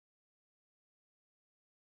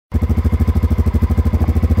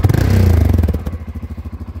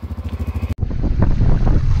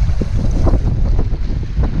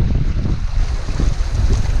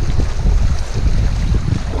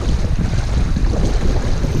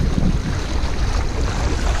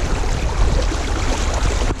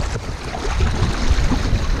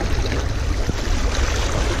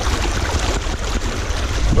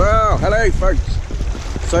Hello folks,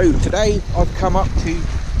 so today I've come up to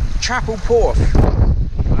Chapel Porth,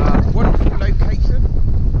 wonderful location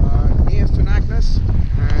near St.Agnes,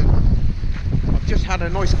 and I've just had a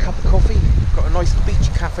nice cup of coffee. Got a nice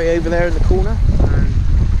beach cafe over there in the corner, and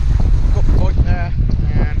got the bike there.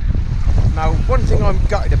 And now one thing I'm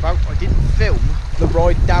gutted about, I didn't film the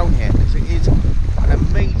ride down here because it is an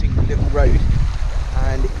amazing little road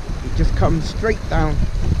and it just comes straight down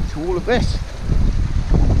to all of this.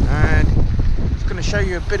 And I'm just going to show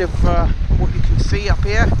you a bit of what you can see up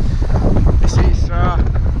here. This is a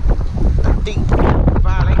deep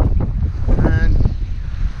valley, and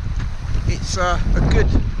it's a good,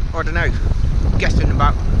 I don't know, I'm guessing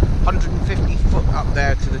about 150 foot up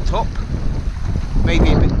there to the top,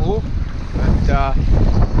 maybe a bit more. But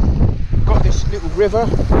got this little river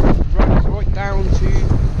runs right down to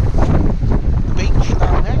the beach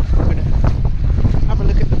down there. I'm going to have a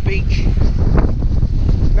look at the beach.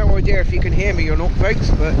 No idea if you can hear me or not folks,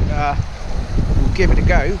 but we'll give it a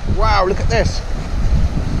go. Wow, look at this.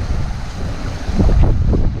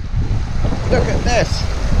 Look at this.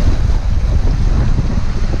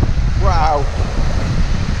 Wow.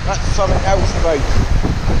 That's something else folks.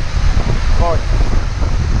 Right.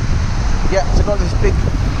 Yeah, so I've got this big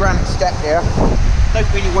granite step here. Don't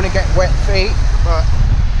really want to get wet feet, but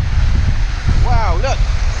wow, look.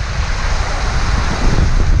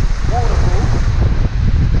 Waterfall.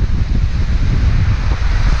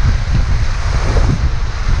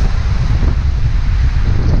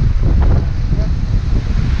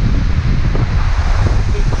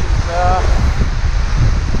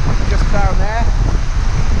 Down there.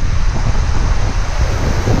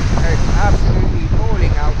 It's absolutely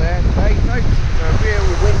boiling out there today folks. It's a real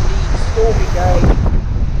windy, stormy day,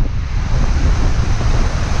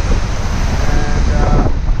 and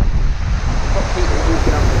got people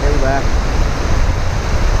walking up the hill there.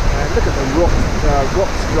 And look at the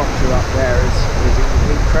rock structure up there, is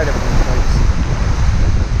incredible folks.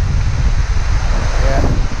 Yeah.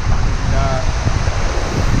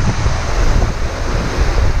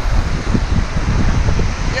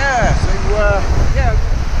 Yeah,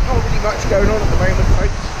 not really much going on at the moment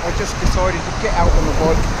folks. I just decided to get out on the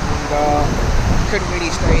bike and couldn't really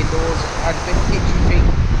stay indoors, had a bit itchy feet,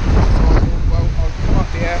 so I thought, well, I'll come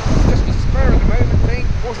up here. Just a spur of the moment thing,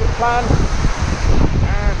 wasn't planned,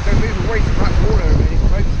 and going to move away from that water a minute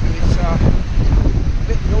folks, because it's a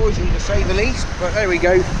bit noisy to say the least. But there we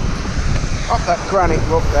go, up that granite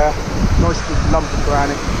rock there, nice big lump of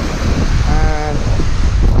granite, and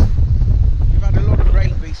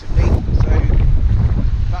recently, so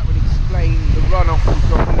that would explain the runoff we've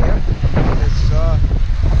got here.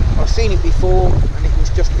 I've seen it before and it was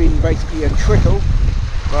just been basically a trickle,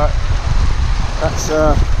 but that's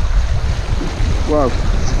well,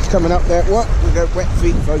 it's coming up there. What? We got wet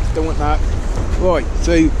feet folks, don't want that. Right,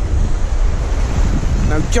 so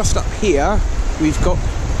now just up here we've got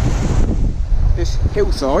this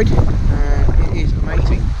hillside, and it is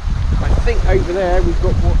amazing. I think over there we've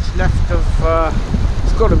got what's left of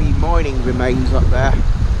it's got to be mining remains up there,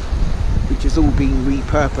 which has all been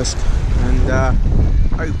repurposed and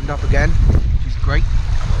opened up again, which is great.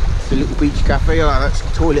 It's a little beach cafe. Oh, that's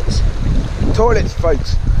toilets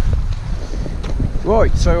folks.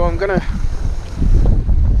 Right, so I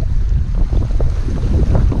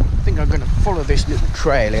think I'm gonna follow this little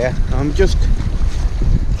trail here. I'm just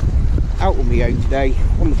out on my own today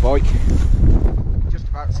on the bike, just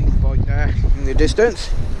about to see the bike there in the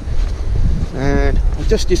distance. And I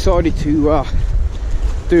just decided to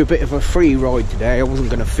do a bit of a free ride today. I wasn't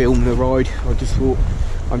going to film the ride. I just thought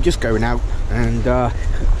I'm just going out, and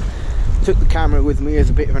took the camera with me as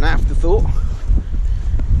a bit of an afterthought.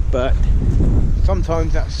 But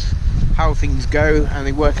sometimes that's how things go, and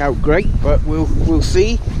they work out great. But we'll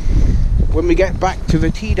see when we get back to the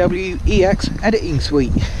TWEX editing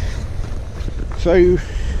suite. So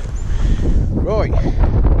right,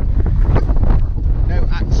 no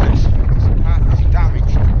access.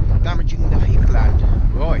 Damaging the heathland.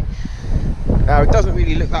 Right, now it doesn't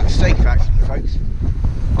really look that safe actually folks.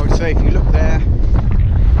 I would say if you look there,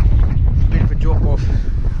 it's a bit of a drop off,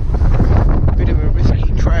 a bit of a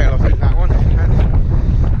risky trail I think that one.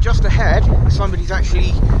 And just ahead somebody's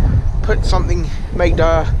actually put something, made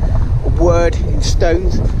a word in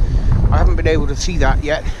stones. I haven't been able to see that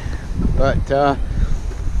yet, but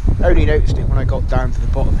only noticed it when I got down to the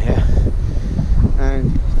bottom here,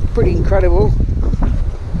 and pretty incredible.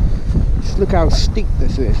 Just look how steep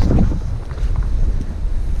this is.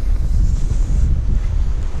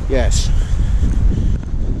 Yes,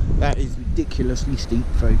 that is ridiculously steep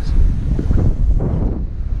folks.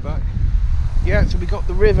 But yeah, so we got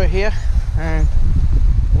the river here, and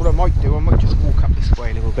what I might do, I might just walk up this way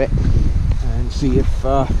a little bit and see if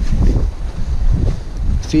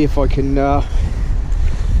I can have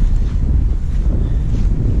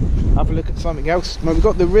a look at something else. Now we've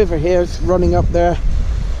got the river here, it's running up there,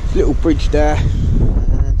 little bridge there,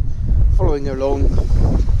 and following along.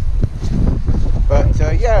 But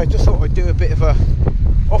yeah, I just thought I'd do a bit of a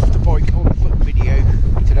off the bike on foot video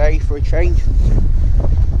today for a change.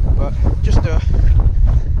 But just I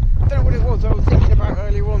don't know what it was I was thinking about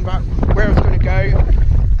earlier on, about where I was going to go,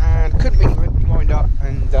 and couldn't make my mind up.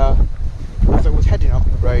 And as I was heading up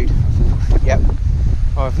the road, I thought, yep,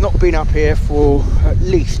 I've not been up here for at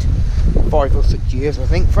least 5 or 6 years, I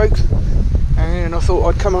think, folks. And I thought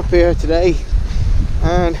I'd come up here today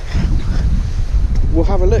and we'll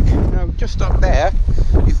have a look. Now, just up there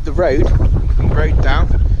is the road down,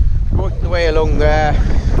 right the way along there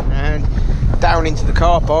and down into the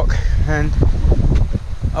car park. And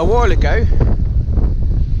a while ago,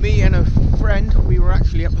 me and a friend, we were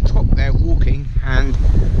actually up the top there walking and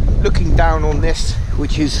looking down on this,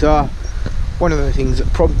 which is one of the things that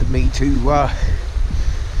prompted me to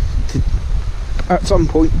at some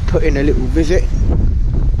point put in a little visit.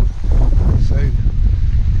 So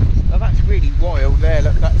now that's really wild there.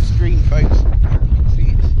 Look, that stream, folks. You can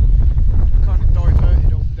see it's kind of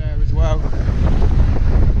diverted off there as well.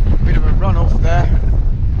 Bit of a runoff there.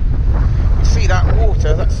 You see that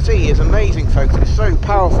water, that sea is amazing, folks. It's so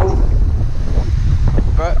powerful.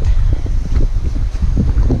 But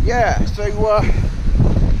yeah, so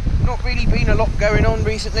not really been a lot going on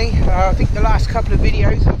recently. I think the last couple of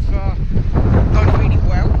videos have done really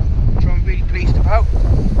well, which I'm really pleased about.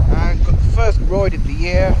 And got the first ride of the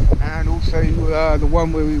year, and also the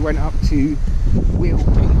one where we went up to Wheel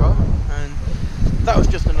Peterborough, and that was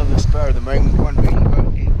just another spur of the moment one really, but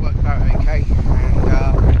it worked out okay. And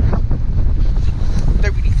I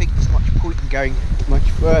don't really think there's much point in going much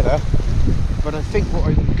further, but I think what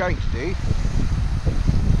I'm going to do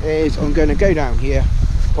is I'm going to go down here,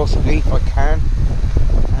 possibly, if I can,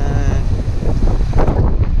 and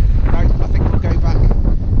I think I'll go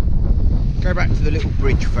back to the little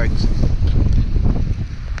bridge, folks.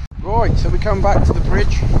 Right, so we come back to the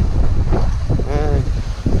bridge, and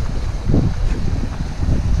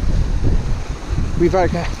we've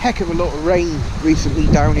had a heck of a lot of rain recently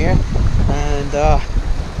down here, and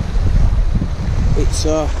it's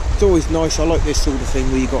always nice. I like this sort of thing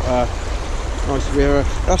where you got a nice river.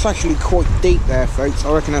 That's actually quite deep there, folks.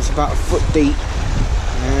 I reckon that's about a foot deep,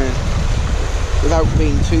 and without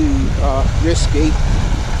being too risky.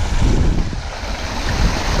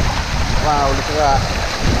 Wow, look at that,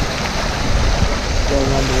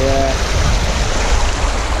 going under there.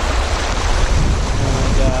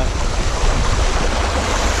 And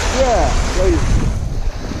yeah, so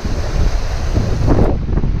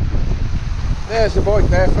there's the bike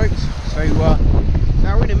there, folks. So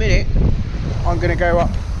now in a minute I'm going to go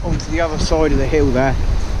up onto the other side of the hill there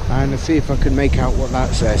and see if I can make out what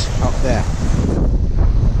that says up there.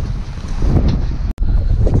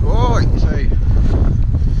 Right, so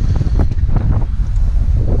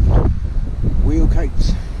wheel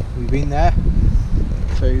coats, we've been there.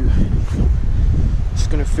 So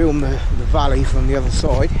just going to film the valley from the other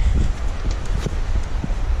side,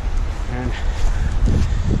 and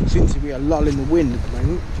seems to be a lull in the wind at the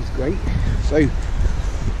moment, which is great. So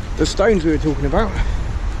the stones we were talking about,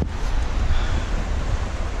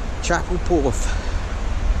 Chapel Porth.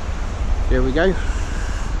 There we go,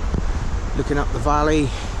 looking up the valley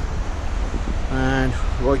and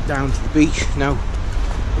right down to the beach. Now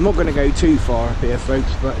I'm not going to go too far up here,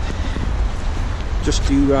 folks, but just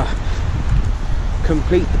to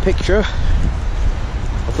complete the picture,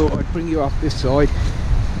 I thought I'd bring you up this side.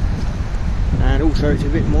 And also it's a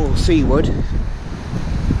bit more seaward,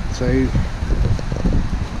 so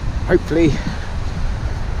hopefully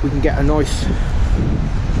we can get a nice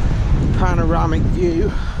panoramic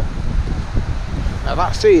view. Now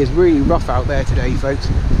that sea is really rough out there today, folks.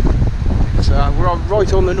 So we're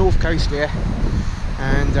right on the north coast here,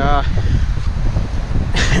 and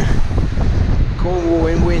Cornwall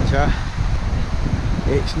in winter,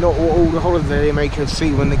 it's not what all the holiday makers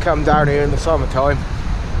see when they come down here in the summertime.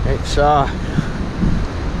 It's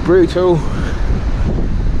brutal,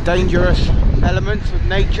 dangerous elements of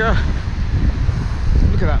nature.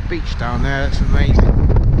 Look at that beach down there, that's amazing.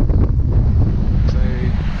 So,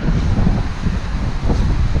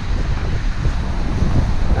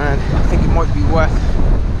 and I think it might be worth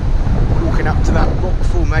walking up to that rock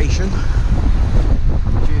formation,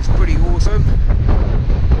 which is pretty awesome.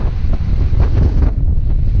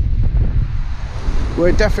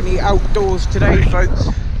 We're definitely outdoors today, folks.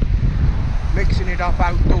 Mixing it up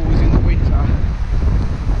outdoors in the winter.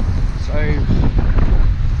 So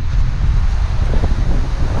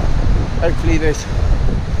hopefully there's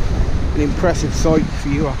an impressive sight for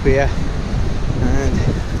you up here. And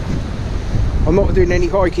I'm not doing any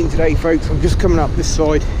hiking today, folks. I'm just coming up this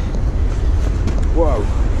side. Whoa.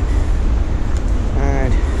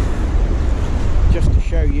 And just to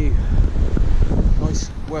show you,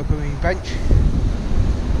 nice welcoming bench.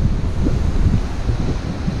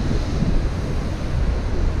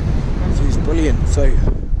 This is brilliant. So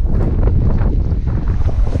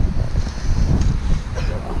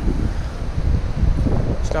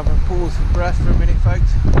just have a pause for breath for a minute,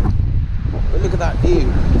 folks. But look at that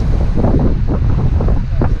view.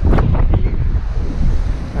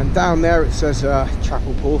 And down there it says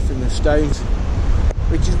Chapel Porth in the stones,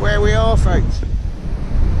 which is where we are, folks.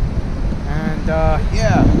 And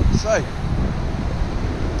yeah, so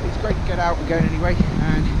it's great to get out again anyway,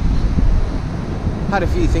 and had a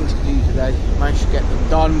few things to do today. Managed to get them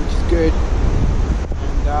done, which is good.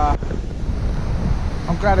 And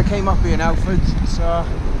I'm glad I came up here now, folks. It's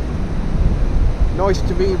nice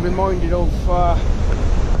to be reminded of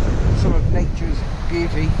some of nature's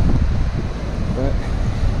beauty. But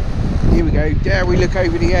here we go, dare we look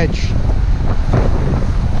over the edge.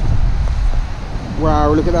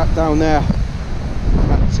 Wow, look at that down there.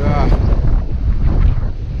 That's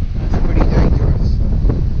pretty dangerous.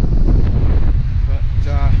 But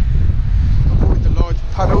avoid the large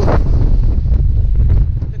puddle. Look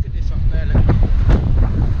at this up there, look.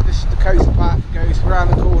 This is the coast path, goes around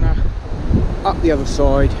the corner, up the other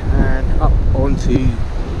side and up onto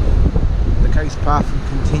the coast path and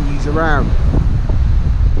continues around.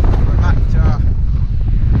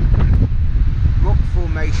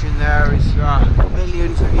 Formation there is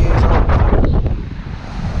millions of years old,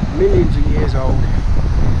 millions of years old,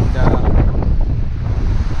 and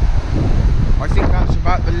I think that's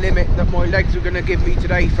about the limit that my legs are going to give me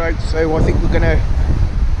today, folks. So I think we're going to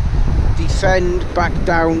descend back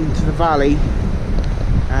down to the valley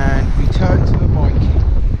and return to the bike.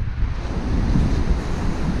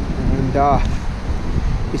 And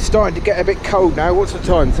it's starting to get a bit cold now. What's the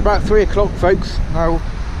time? It's about 3 o'clock, folks. Now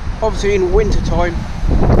obviously in winter time,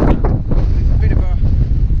 with a bit of a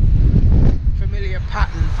familiar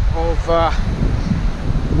pattern of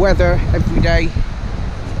weather every day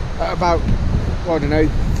at about, well, I don't know,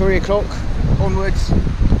 3 o'clock onwards,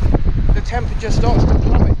 the temperature starts to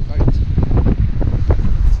plummet, folks.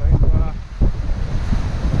 So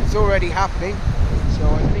it's already happening. So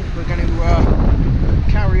I think we're going to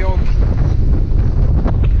carry on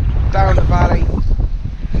down the valley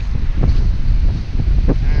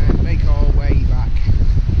make our way back.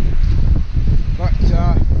 But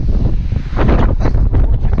thanks for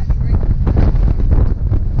watching anyway.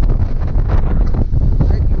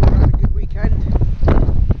 Hope you all had a good weekend.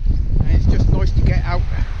 And it's just nice to get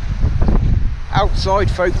outside,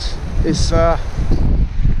 folks. It's a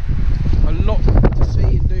lot to see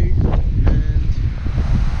and do. And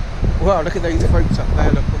wow, look at those folks up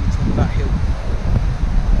there, look on the top of that hill.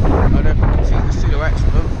 I don't know if you can see the silhouettes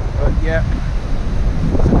of them, but yeah.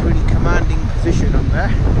 It's a pretty commanding position up there.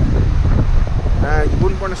 You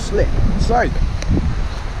wouldn't want to slip. So,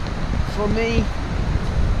 from me,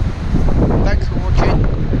 thanks for watching,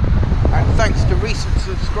 and thanks to recent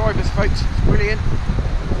subscribers, folks. It's brilliant.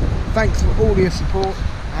 Thanks for all your support,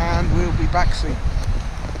 and we'll be back soon.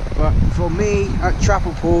 But from me at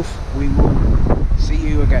Chapel Porth, we will see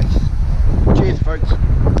you again. Cheers, folks.